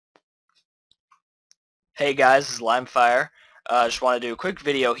Hey guys, this is LimeFire. Just want to do a quick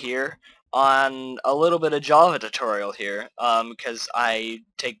video here on a little bit of Java tutorial here, because I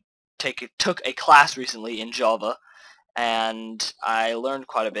took a class recently in Java and I learned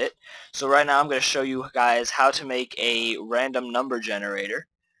quite a bit. So right now I'm going to show you guys how to make a random number generator,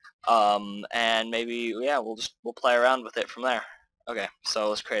 and maybe we'll play around with it from there. Okay, so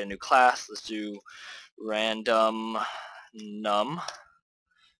let's create a new class. Let's do random num.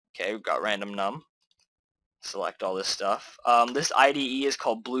 Okay, we've got random num. Select all this stuff. This IDE is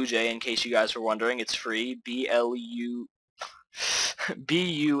called BlueJ, in case you guys were wondering. It's free. B-U-L-E-J.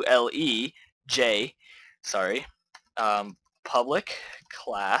 Sorry. Public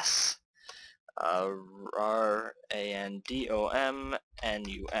class R-A-N-D-O-M-N-U-M.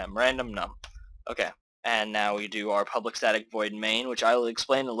 Random num. Okay. And now we do our public static void main, which I will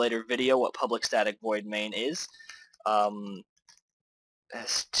explain in a later video what public static void main is. Oh my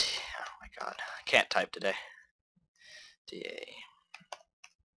god. I can't type today.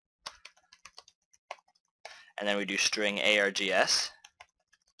 And then we do string args,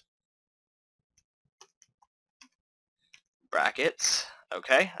 brackets.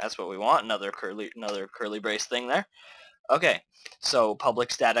 Okay, that's what we want. Another curly brace thing there. Okay, so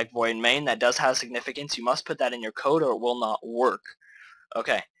public static void main, that does have significance. You must put that in your code or it will not work.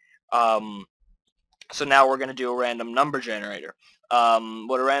 Okay, so now we're going to do a random number generator.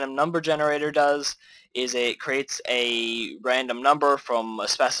 What a random number generator does is it creates a random number from a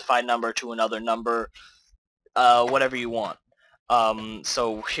specified number to another number, whatever you want.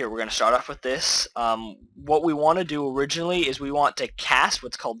 So here we're going to start off with this. What we want to do originally is we want to cast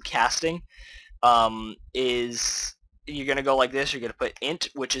what's called casting. Is you're going to go like this. You're going to put int,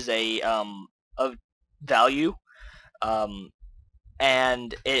 which is a value, and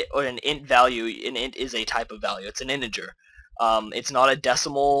an int value. An int is a type of value. It's an integer. It's not a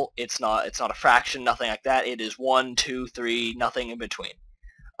decimal. It's not a fraction. Nothing like that. It is 1, 2, 3. Nothing in between.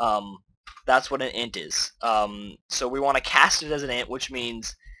 That's what an int is. So we want to cast it as an int, which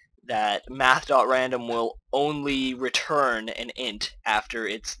means that math.random will only return an int after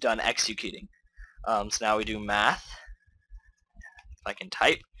it's done executing. So now we do math, if I can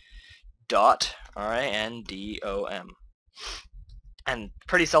type, dot random. And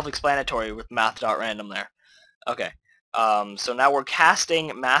pretty self-explanatory with math.random there. Okay. So now we're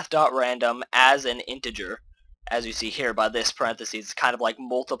casting math.random as an integer. As you see here by this parentheses, it's kind of like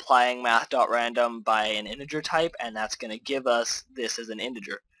multiplying math.random by an integer type, and that's going to give us this as an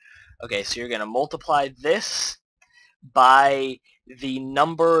integer. Okay, so you're going to multiply this by the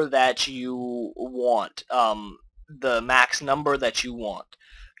number that you want, the max number that you want.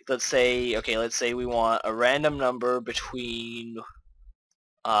 Let's say we want a random number between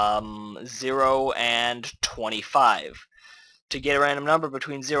 0 and 25. To get a random number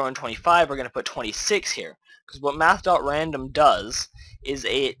between 0 and 25, we're going to put 26 here. Because what math.random does is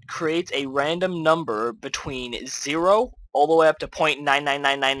it creates a random number between 0 all the way up to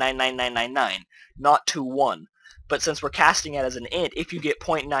 0.999999999, not to 1. But since we're casting it as an int, if you get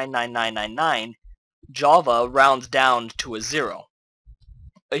 0.99999, Java rounds down to a 0.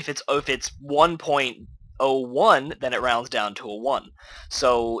 If it's 1.01, then it rounds down to a 1.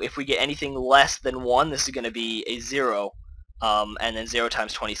 So if we get anything less than 1, this is going to be a 0. And then 0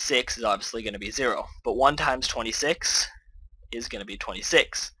 times 26 is obviously going to be 0. But 1 times 26 is going to be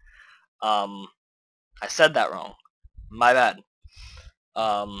 26. I said that wrong. My bad.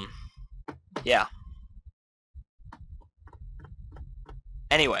 Yeah.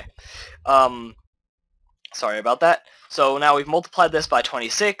 Anyway. Sorry about that. So now we've multiplied this by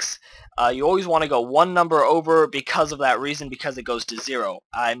 26. You always want to go one number over because of that reason, because it goes to 0.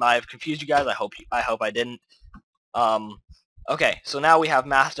 I might have confused you guys. I hope I didn't. Okay, so now we have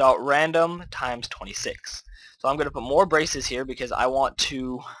math.random times 26. So I'm going to put more braces here because I want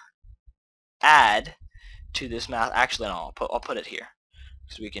to add to this math. Actually, no, I'll put it here.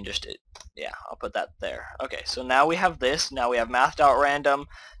 So we can just, I'll put that there. Okay, so now we have this. Now we have math.random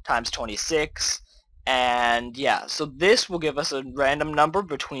times 26. And yeah, so this will give us a random number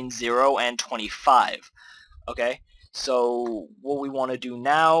between 0 and 25. Okay, so what we want to do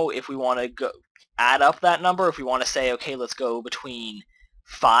now, if we want to go add up that number, if we want to say, okay, let's go between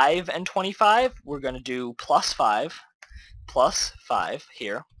 5 and 25, we're going to do plus 5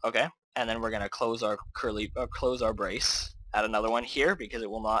 here, okay, and then we're going to close our brace, add another one here because it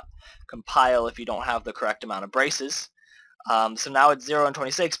will not compile if you don't have the correct amount of braces. So now it's 0 and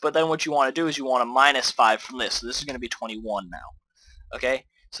 26, but then what you want to do is you want to minus 5 from this, so this is going to be 21 now, okay,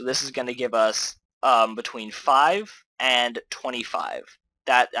 so this is going to give us between 5 and 25.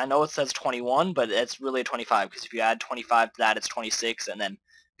 That, I know it says 21, but it's really a 25, because if you add 25 to that, it's 26, and then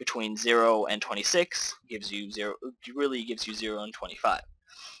between 0 and 26 gives you 0, really gives you 0 and 25.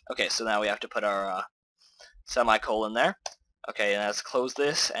 Okay, so now we have to put our semicolon there. Okay, and let's close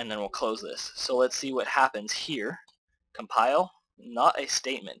this, and then we'll close this. So let's see what happens here. Compile, not a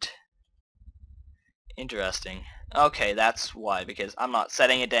statement. Interesting. Okay, that's why, because I'm not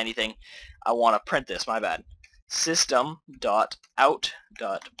setting it to anything. I want to print this, my bad.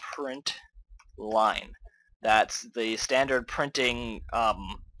 System.out.print line. That's the standard printing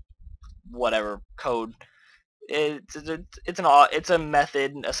whatever code. It's a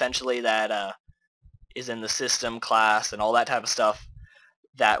method essentially that is in the system class and all that type of stuff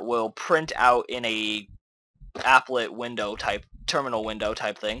that will print out in a applet window type, terminal window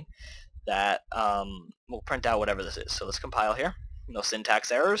type thing that will print out whatever this is. So let's compile here. No syntax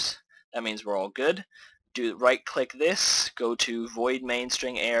errors. That means we're all good. Do right click this, go to void main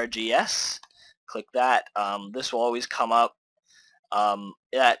string args, click that. This will always come up.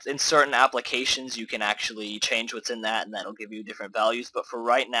 In certain applications you can actually change what's in that, and that'll give you different values, but for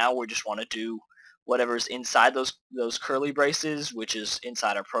right now we just want to do whatever's inside those curly braces, which is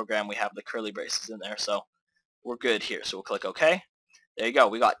inside our program. We have the curly braces in there, so we're good here. So we'll click OK. There you go,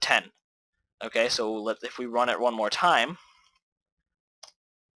 we got 10. Okay, so if we run it one more time,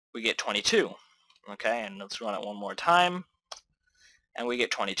 we get 22. Okay, and let's run it one more time, and we get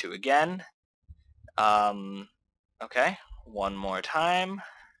 22 again. Okay, one more time.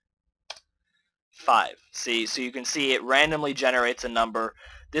 5. See, so you can see it randomly generates a number.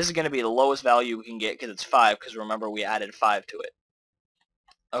 This is going to be the lowest value we can get because it's 5, because remember we added 5 to it.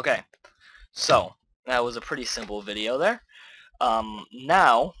 Okay, so that was a pretty simple video there.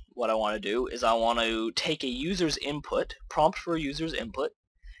 Now what I want to do is I want to take a user's input, prompt for a user's input,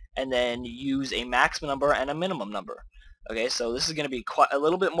 and then use a maximum number and a minimum number. Okay, so this is going to be quite a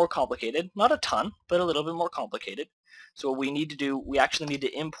little bit more complicated, not a ton, but a little bit more complicated. So what we need to do, we actually need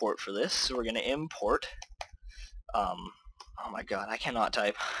to import for this. So we're going to import, oh my god, I cannot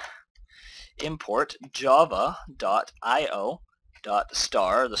type, import java.io.star.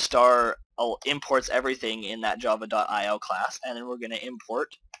 The star imports everything in that java.io class, and then we're going to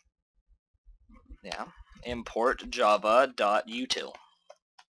import, import java.util.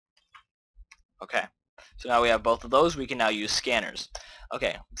 Okay, so now we have both of those. We can now use scanners.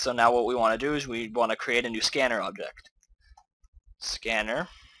 Okay, so now what we want to do is we want to create a new scanner object. Scanner,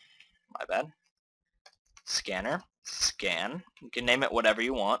 my bad, scanner, scan, you can name it whatever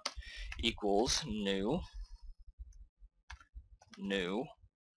you want, equals new. You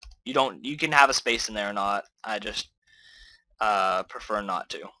can have a space in there or not. I just prefer not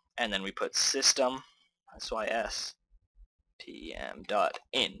to. And then we put system, sys.tem.in.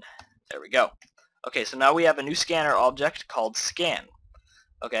 There we go. Okay, so now we have a new scanner object called scan.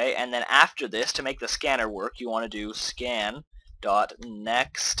 Okay, and then after this, to make the scanner work, you want to do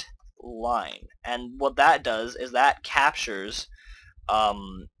scan.next line. And what that does is that captures,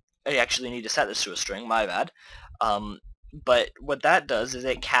 I actually need to set this to a string, my bad. But what that does is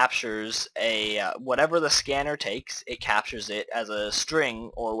it captures whatever the scanner takes, it captures it as a string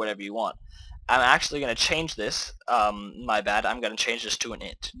or whatever you want. I'm actually going to change this, my bad, I'm going to change this to an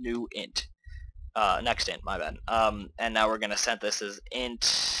int, new int. Next int, my bad. And now we're going to set this as int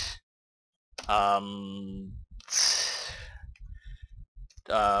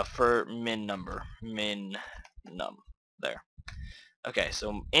for min number, min num. There. Okay,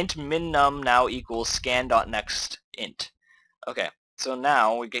 so int min num now equals scan.next int. Okay, so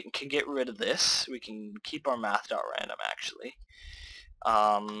now we can get rid of this. We can keep our math.random actually.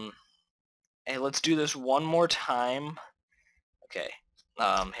 Hey, let's do this one more time. Okay.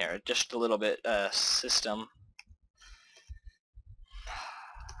 Here, just a little bit, system.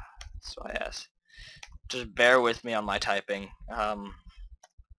 So yes, just bear with me on my typing. Like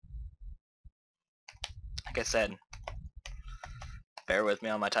I said, bear with me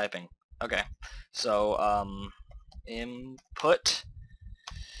on my typing. Okay, so input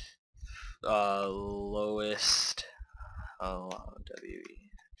lowest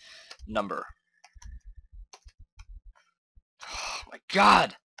number. Oh my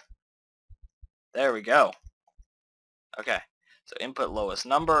god! There we go. Okay, so input lowest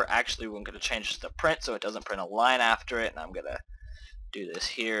number. Actually, we're going to change this to print so it doesn't print a line after it, and I'm going to do this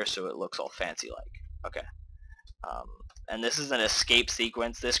here so it looks all fancy like. Okay. And this is an escape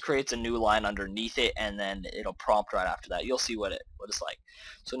sequence. This creates a new line underneath it, and then it'll prompt right after that. You'll see what it's like.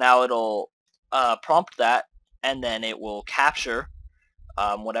 So now it'll prompt that, and then it will capture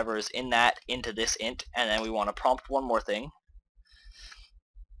whatever is in that into this int, and then we want to prompt one more thing.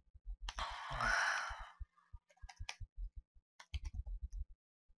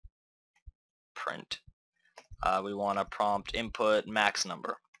 Print. We want to prompt input max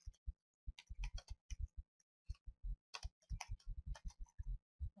number.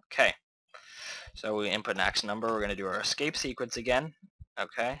 Okay, so we input an action number. We're going to do our escape sequence again.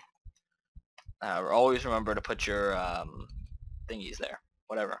 Okay, always remember to put your thingies there,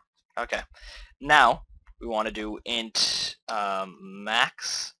 whatever. Okay, now we want to do int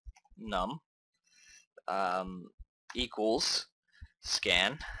max num equals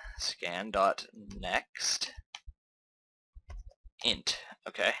scan dot next int.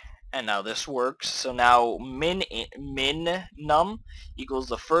 Okay, and now this works. So now min num equals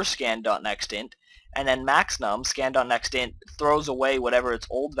the first scan dot next int, and then max num scan dot next int throws away whatever its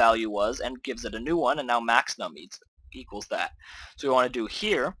old value was and gives it a new one, and now max num equals that. So we want to do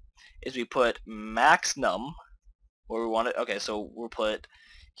here is we put max num where we want it. Okay, so we'll put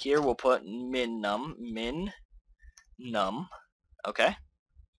here, we'll put min num. Okay,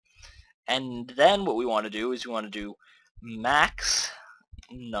 and then what we want to do is we want to do max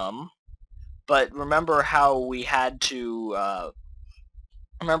num, but remember how we had to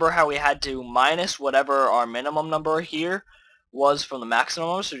minus whatever our minimum number here was from the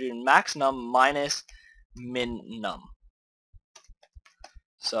maximum. So we're doing max num minus min num.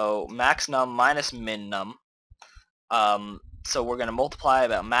 So max num minus min num. So we're going to multiply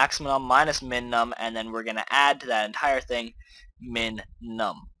about maximum minus min num, and then we're going to add to that entire thing min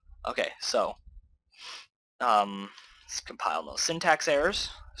num. Okay, so let's compile those syntax errors.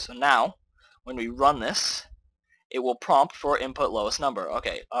 So now when we run this, it will prompt for input lowest number.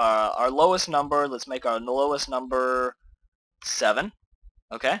 Okay, our lowest number, let's make our lowest number 7.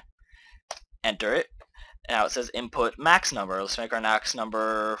 Okay, enter it. Now it says input max number. Let's make our max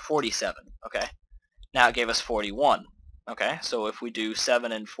number 47. Okay, now it gave us 41. Okay, so if we do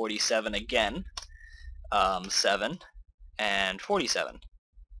 7 and 47 again, 7 and 47.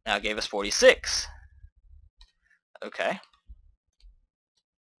 Now it gave us 46. Okay,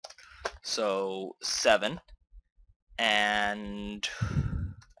 so 7 and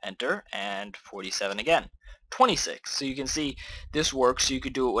enter, and 47 again. 26. So you can see this works. You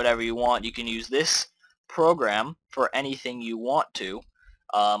could do it whatever you want. You can use this program for anything you want to.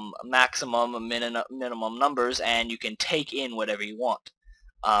 Maximum, minimum numbers, and you can take in whatever you want.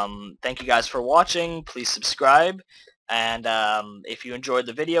 Thank you guys for watching. Please subscribe, and if you enjoyed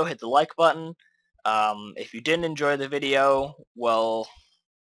the video, hit the like button. If you didn't enjoy the video, well,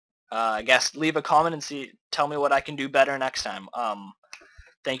 I guess leave a comment and tell me what I can do better next time.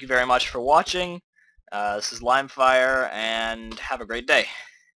 Thank you very much for watching. This is LimeFire, and have a great day.